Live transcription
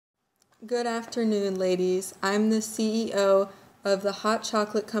Good afternoon, ladies. I'm the CEO of the hot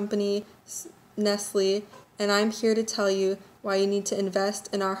chocolate company Nestle, and I'm here to tell you why you need to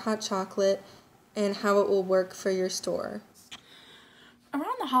invest in our hot chocolate and how it will work for your store.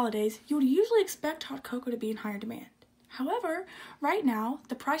 Around the holidays, you would usually expect hot cocoa to be in higher demand. However, right now,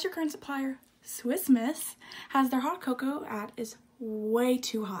 the price your current supplier, Swiss Miss, has their hot cocoa at is way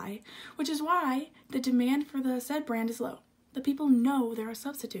too high, which is why the demand for the said brand is low. The people know there are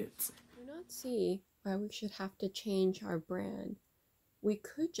substitutes. I do not see why we should have to change our brand. We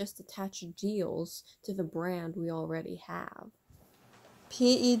could just attach deals to the brand we already have.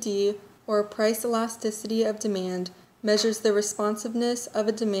 PED, or price elasticity of demand, measures the responsiveness of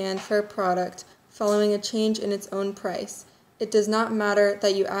a demand for a product following a change in its own price. It does not matter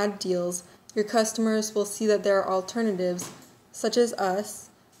that you add deals. Your customers will see that there are alternatives, such as us,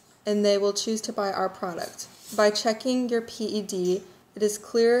 and they will choose to buy our product. By checking your PED, it is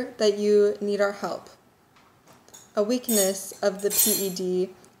clear that you need our help. A weakness of the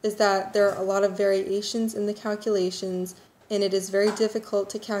PED is that there are a lot of variations in the calculations, and it is very difficult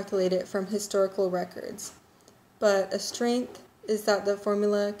to calculate it from historical records. But a strength is that the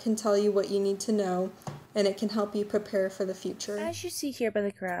formula can tell you what you need to know, and it can help you prepare for the future. As you see here by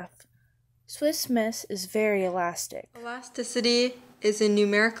the graph, Swiss Miss is very elastic. Elasticity is a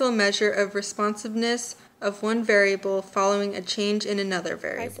numerical measure of responsiveness of one variable following a change in another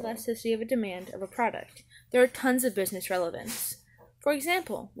variable. Price elasticity of a demand of a product. There are tons of business relevance. For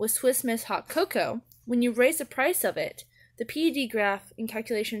example, with Swiss Miss hot cocoa, when you raise the price of it, the PED graph in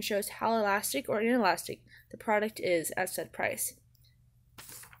calculation shows how elastic or inelastic the product is at said price.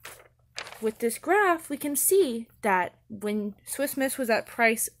 With this graph, we can see that when Swiss Miss was at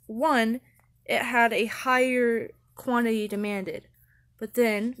price 1, it had a higher quantity demanded. But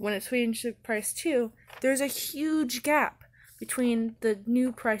then, when it switched to price 2, there's a huge gap between the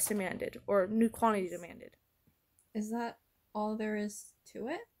new price demanded, or new quantity demanded. Is that all there is to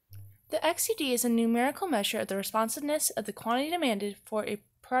it? The XCD is a numerical measure of the responsiveness of the quantity demanded for a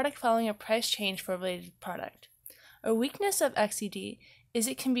product following a price change for a related product. A weakness of XCD is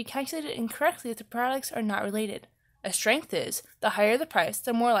it can be calculated incorrectly if the products are not related. A strength is, the higher the price,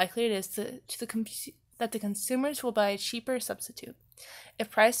 the more likely it is that the consumers will buy a cheaper substitute. If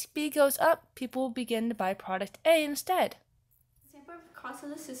price B goes up, people will begin to buy product A instead. Example of cross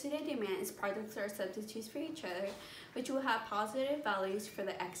elasticity of demand is products are substitutes for each other, which will have positive values for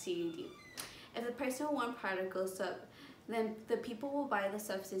the XCD. If the price of one product goes up, then the people will buy the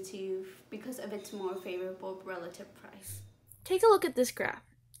substitute because of its more favorable relative price. Take a look at this graph.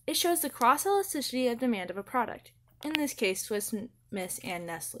 It shows the cross elasticity of demand of a product, in this case Swiss Miss and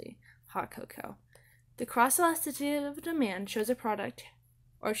Nestle hot cocoa. The cross elasticity of demand shows a product,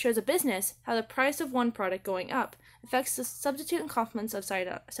 or shows a business, how the price of one product going up affects the substitute and complements of said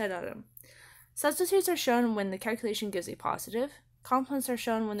item. Substitutes are shown when the calculation gives a positive, complements are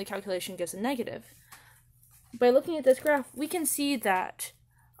shown when the calculation gives a negative. By looking at this graph, we can see that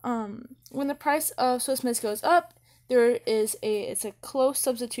when the price of Swiss Miss goes up, it's a close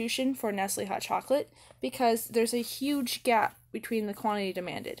substitution for Nestle hot chocolate because there's a huge gap between the quantity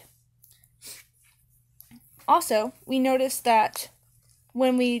demanded. Also, we notice that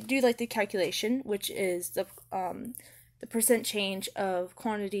when we do like the calculation, which is the percent change of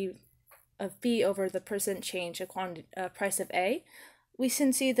quantity of B over the percent change of price of A, we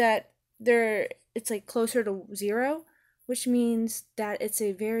can see that it's like closer to 0, which means that it's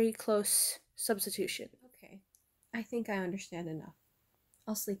a very close substitution. Okay, I think I understand enough.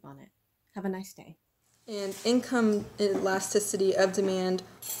 I'll sleep on it. Have a nice day. And income elasticity of demand,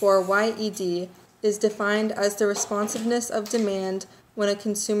 or YED, is defined as the responsiveness of demand when a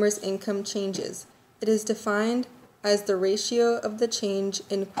consumer's income changes. It is defined as the ratio of the change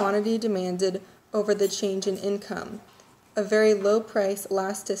in quantity demanded over the change in income. A very low price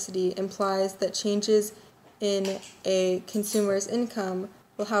elasticity implies that changes in a consumer's income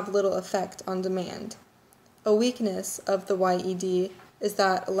will have little effect on demand. A weakness of the YED is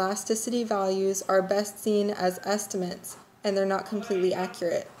that elasticity values are best seen as estimates and they're not completely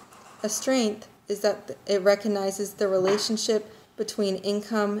accurate. A strength is that it recognizes the relationship between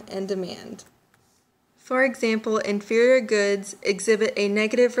income and demand. For example, inferior goods exhibit a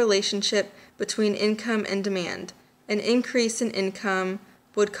negative relationship between income and demand. An increase in income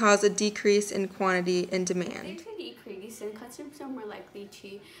would cause a decrease in quantity and demand. If they decrease, then customers are more likely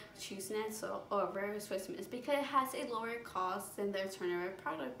to choose Nestle over Swiss Miss because it has a lower cost than their turnover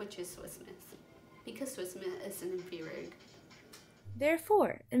product, which is Swiss Miss, because Swiss Miss is an inferior good.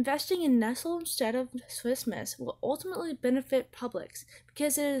 Therefore, investing in Nestle instead of Swiss Miss will ultimately benefit Publix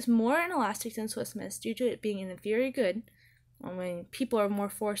because it is more inelastic than Swiss Miss due to it being an inferior good, I mean, people are more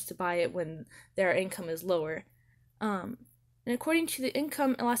forced to buy it when their income is lower. And according to the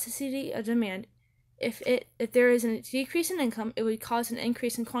income elasticity of demand, if there is a decrease in income, it would cause an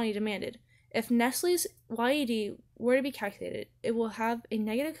increase in quantity demanded. If Nestle's YED were to be calculated, it will have a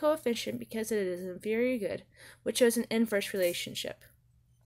negative coefficient because it is a very good, which shows an inverse relationship.